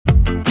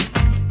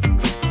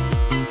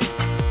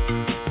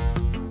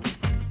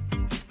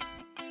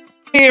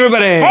Hey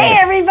everybody! Hey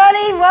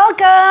everybody!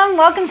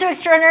 Welcome to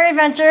Extraordinary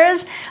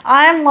Adventures.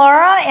 I'm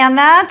Laura and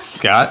that's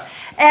Scott.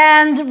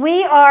 And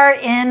we are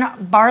in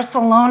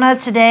Barcelona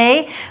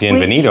today.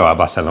 Bienvenido a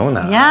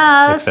Barcelona.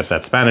 Yes. Except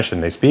that's Spanish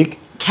and they speak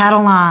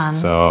Catalan.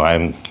 So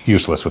I'm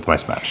useless with my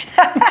Spanish.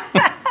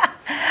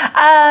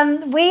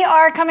 We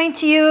are coming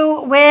to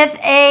you with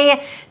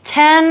a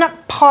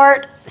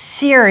 10-part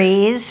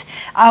series.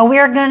 We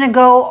are going to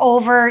go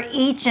over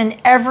each and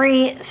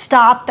every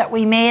stop that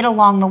we made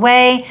along the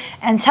way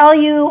and tell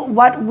you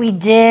what we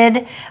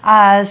did,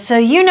 so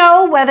you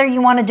know whether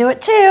you want to do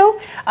it too,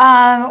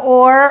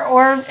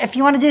 or if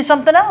you want to do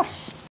something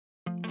else.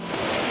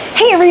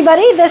 Hey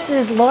everybody, this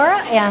is Laura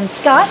and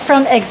Scott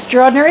from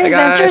Extraordinary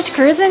Adventures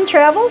Cruise and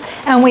Travel,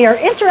 and we are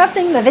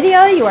interrupting the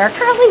video you are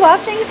currently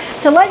watching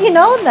to let you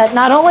know that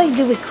not only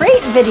do we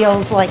create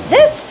videos like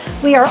this,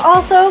 we are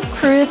also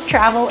cruise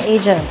travel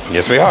agents.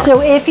 Yes, we are.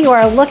 So if you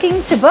are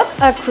looking to book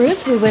a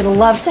cruise, we would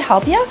love to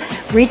help you.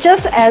 Reach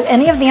us at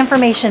any of the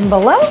information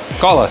below.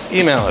 Call us,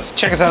 email us,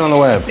 check us out on the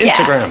web,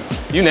 Instagram,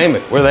 you name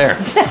it, we're there.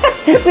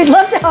 We'd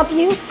love to help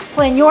you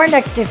plan your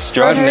next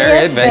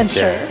extraordinary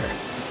adventure.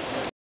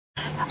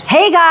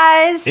 Hey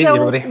guys, hey, so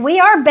everybody. We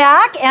are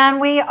back and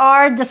we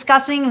are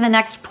discussing the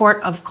next port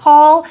of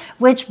call,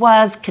 which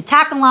was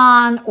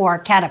Katakolon or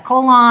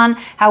Katakolon,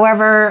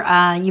 however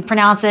you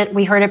pronounce it.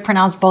 We heard it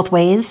pronounced both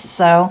ways.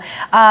 So,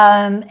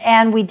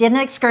 and we did an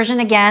excursion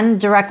again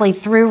directly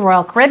through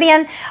Royal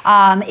Caribbean.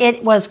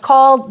 It was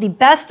called the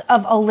Best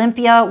of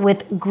Olympia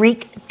with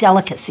Greek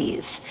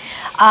Delicacies.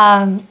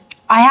 I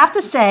have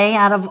to say,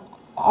 out of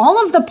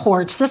all of the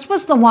ports, this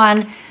was the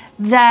one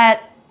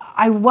that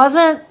I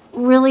wasn't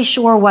really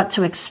sure what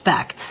to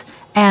expect,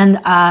 and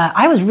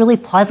I was really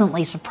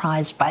pleasantly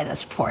surprised by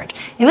this port.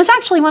 It was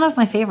actually one of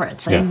my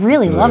favorites. I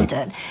really loved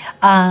it.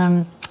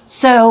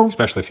 So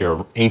especially if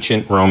you're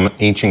ancient Rome,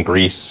 ancient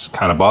Greece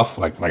kind of buff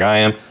like I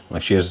am,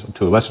 like she is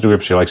to a lesser degree,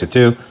 but she likes it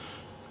too,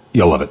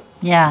 you'll love it.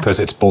 Yeah, because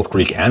it's both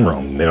Greek and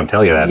Rome. They don't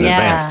tell you that in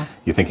advance.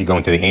 You think you go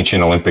into the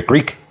ancient Olympic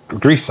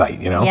Greece site,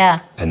 you know,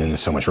 and then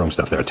there's so much Rome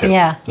stuff there too.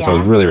 So it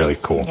was really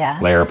cool,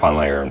 layer upon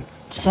layer. And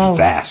so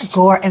vast.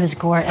 It was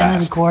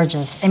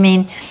gorgeous. I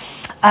mean,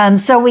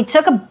 so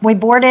we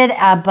boarded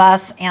a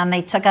bus and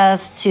they took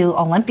us to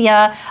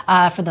Olympia.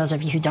 For those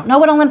of you who don't know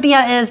what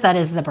Olympia is, that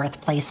is the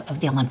birthplace of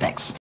the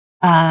Olympics.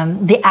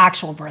 The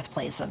actual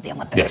birthplace of the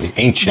Olympics.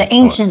 Yeah, the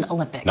ancient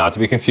Olympics. Not to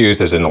be confused,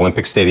 there's an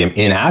Olympic stadium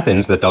in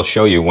Athens that they'll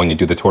show you when you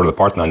do the tour of the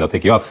Parthenon. They'll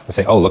take you up and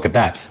say, oh, look at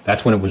that.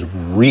 That's when it was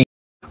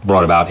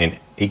brought about in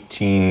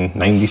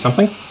 1890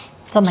 something.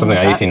 Something like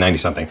 1890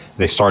 something.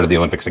 They started the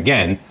Olympics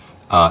again.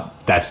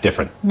 That's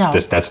different. No.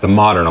 That's the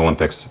modern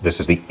Olympics. This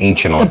is the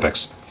ancient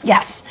Olympics.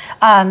 Yes.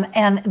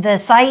 And the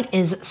site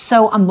is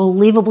so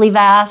unbelievably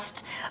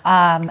vast.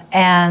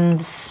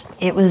 And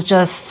it was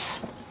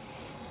just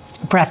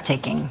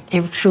breathtaking.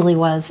 It truly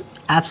was.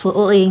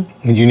 Absolutely.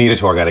 You need a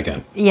tour guide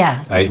again.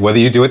 Yeah. Whether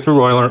you do it through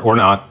Royal or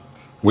not,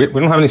 we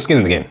don't have any skin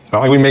in the game. It's not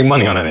like we make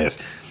money on any of this.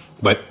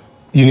 But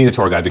you need a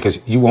tour guide because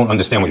you won't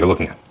understand what you're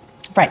looking at.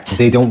 Right.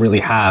 They don't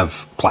really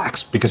have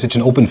plaques because it's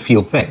an open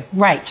field thing.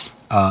 Right.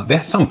 They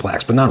have some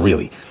plaques, but not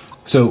really.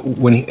 So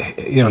when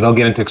they'll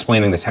get into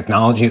explaining the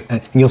technology,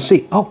 and you'll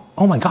see, oh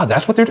my God,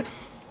 that's what they're doing.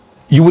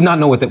 You would not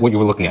know what you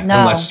were looking at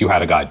unless you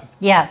had a guide.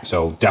 Yeah.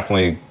 So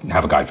definitely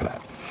have a guide for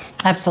that.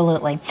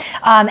 Absolutely.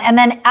 And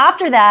then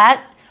after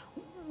that,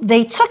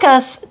 they took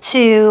us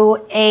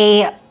to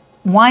a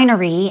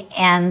winery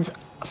and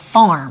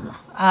farm.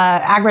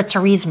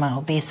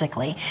 Agriturismo,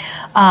 basically,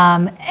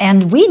 and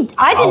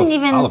I didn't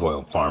even olive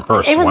oil farm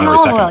first. It was an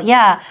olive oil,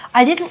 yeah.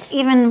 I didn't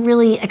even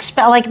really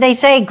expect, like they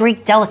say,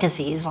 Greek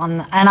delicacies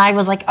and I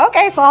was like,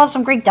 okay, so I'll have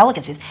some Greek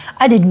delicacies.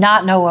 I did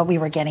not know what we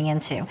were getting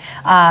into.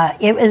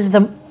 It was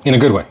in a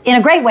good way, in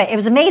a great way. It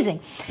was amazing.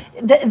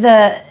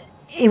 The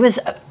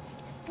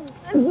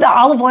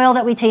olive oil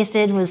that we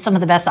tasted was some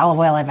of the best olive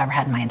oil I've ever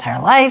had in my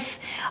entire life.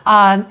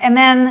 And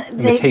then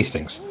the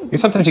tastings.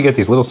 Sometimes you get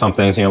these little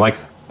somethings, and you're like,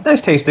 nice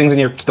tastings, and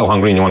you're still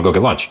hungry and you want to go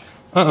get lunch.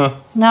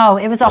 No,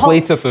 it was a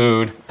plates of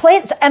food.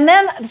 Plates, and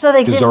then so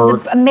they give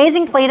the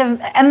amazing plate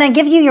of, and they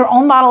give you your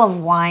own bottle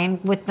of wine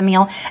with the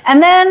meal,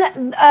 and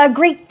then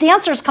Greek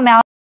dancers come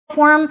out and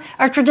perform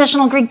a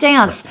traditional Greek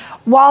dance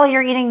while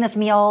you're eating this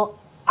meal.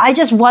 I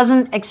just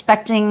wasn't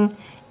expecting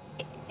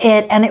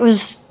it, and it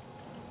was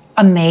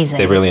amazing.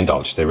 They really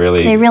indulged. They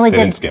really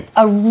didn't skimp.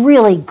 A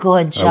really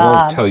good job.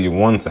 I will tell you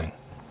one thing: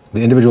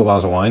 the individual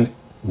bottles of wine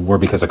were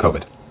because of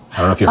COVID. I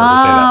don't know if you heard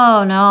her say that.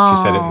 Oh, no.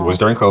 She said it was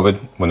during COVID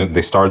when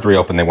they started to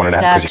reopen. They wanted to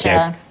have,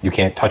 because you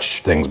can't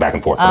touch things back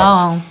and forth.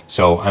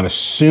 So I'm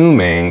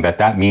assuming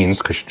that means,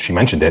 because she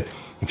mentioned it,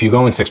 if you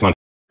go in 6 months,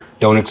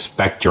 don't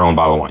expect your own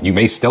bottle of wine. You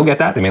may still get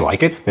that. They may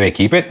like it. They may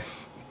keep it.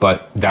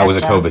 But that was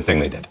a COVID thing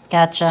they did.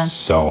 Gotcha.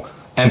 So,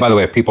 and by the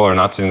way, if people are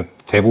not sitting at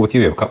the table with you,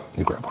 you have a cup,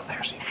 you grab one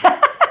there.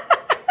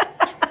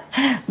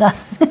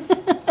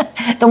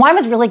 The wine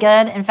was really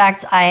good. In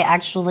fact, I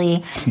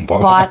actually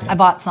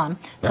bought some.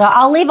 So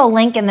I'll leave a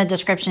link in the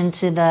description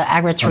to the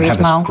Agriturismo. They have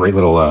this great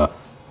little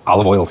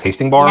olive oil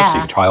tasting bar, so you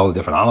can try all the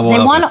different olive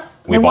oils.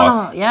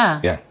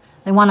 Yeah.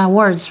 They won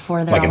awards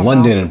for their like olive in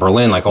London oil. and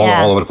Berlin, like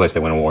all over the place, they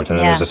win awards. And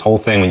then there's this whole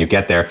thing when you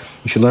get there.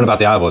 You should learn about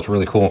the olive oil. It's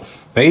really cool.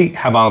 They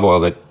have olive oil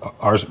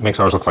that makes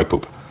ours look like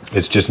poop.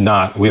 It's just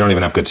not. We don't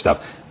even have good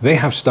stuff. They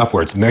have stuff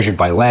where it's measured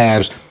by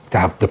labs to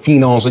have the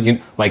phenols that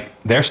you like.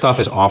 Their stuff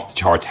is off the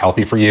charts,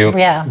 healthy for you.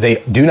 Yeah. They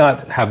do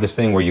not have this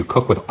thing where you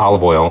cook with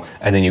olive oil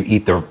and then you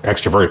eat the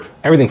extra virgin.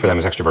 Everything for them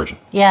is extra virgin.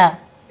 Yeah.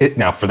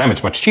 Now for them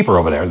it's much cheaper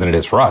over there than it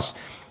is for us,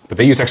 but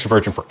they use extra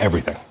virgin for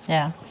everything.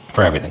 Yeah.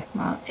 For everything.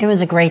 Well, it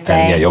was a great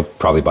day. And yeah, you'll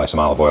probably buy some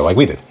olive oil like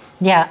we did.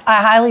 Yeah,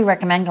 I highly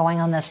recommend going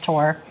on this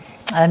tour.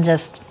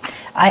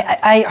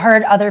 I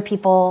heard other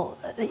people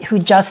who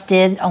just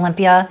did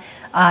Olympia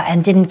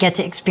and didn't get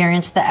to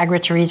experience the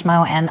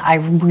agriturismo, and I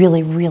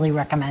really, really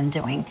recommend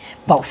doing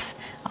both.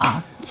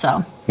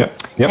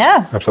 Yep,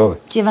 yeah,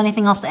 absolutely. Do you have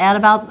anything else to add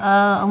about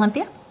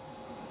Olympia?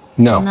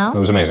 No, it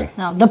was amazing.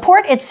 No, the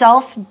port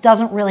itself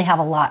doesn't really have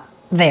a lot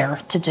there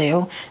to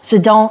do, so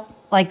don't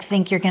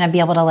think you're going to be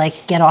able to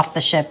get off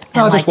the ship.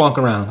 I'll just walk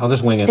around. I'll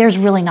just wing it. There's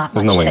really not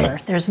much there.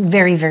 There's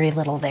very, very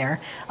little there.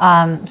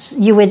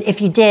 You would,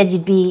 if you did,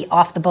 you'd be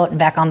off the boat and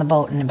back on the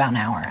boat in about an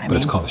hour. But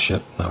it's called a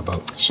ship, not a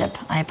boat. Ship.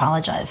 I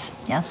apologize.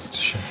 Yes. It's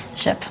a ship.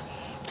 Ship.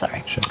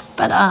 Sorry. Ship.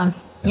 But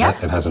yeah.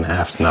 It has an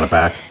aft, not a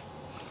back.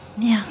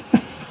 Yeah.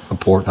 A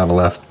port, not a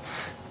left.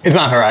 It's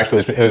not her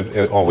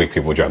actually. All week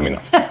people would drive me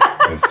nuts.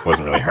 It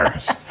wasn't really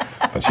hers,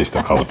 but she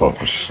still calls it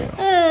boat. Which,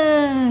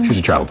 she's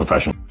a travel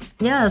professional.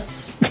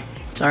 Yes.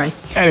 Sorry.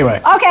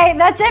 Anyway. Okay,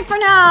 that's it for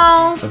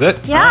now. That's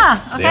it? Yeah.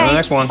 Right. See you on the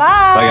next one. Bye.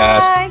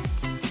 Bye,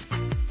 guys.